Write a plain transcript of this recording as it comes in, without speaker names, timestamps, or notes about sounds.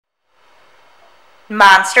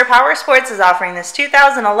Monster Powersports is offering this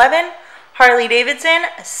 2011 Harley-Davidson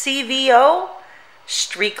CVO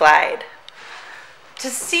Street Glide. To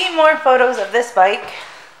see more photos of this bike,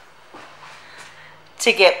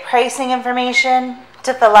 to get pricing information,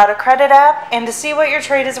 to fill out a credit app, and to see what your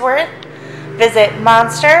trade is worth, visit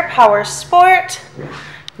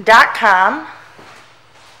monsterpowersport.com.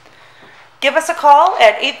 Give us a call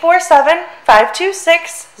at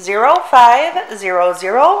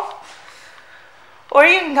 847-526-0500. Or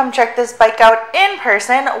you can come check this bike out in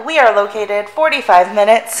person. We are located 45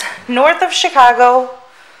 minutes north of Chicago,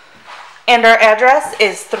 and our address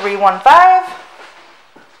is 315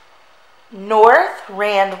 North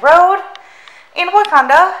Rand Road in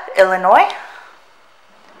Wauconda, Illinois.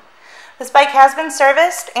 This bike has been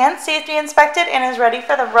serviced and safety inspected and is ready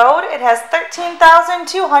for the road. It has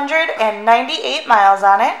 13,298 miles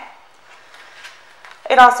on it.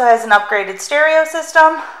 It also has an upgraded stereo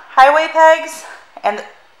system, highway pegs, and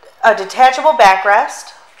a detachable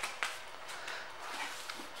backrest.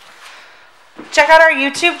 Check out our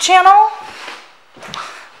YouTube channel.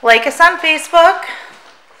 Like us on Facebook.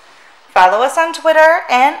 Follow us on Twitter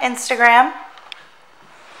and Instagram.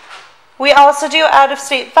 We also do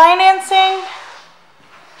out-of-state financing.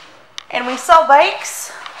 And we sell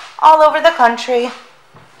bikes all over the country.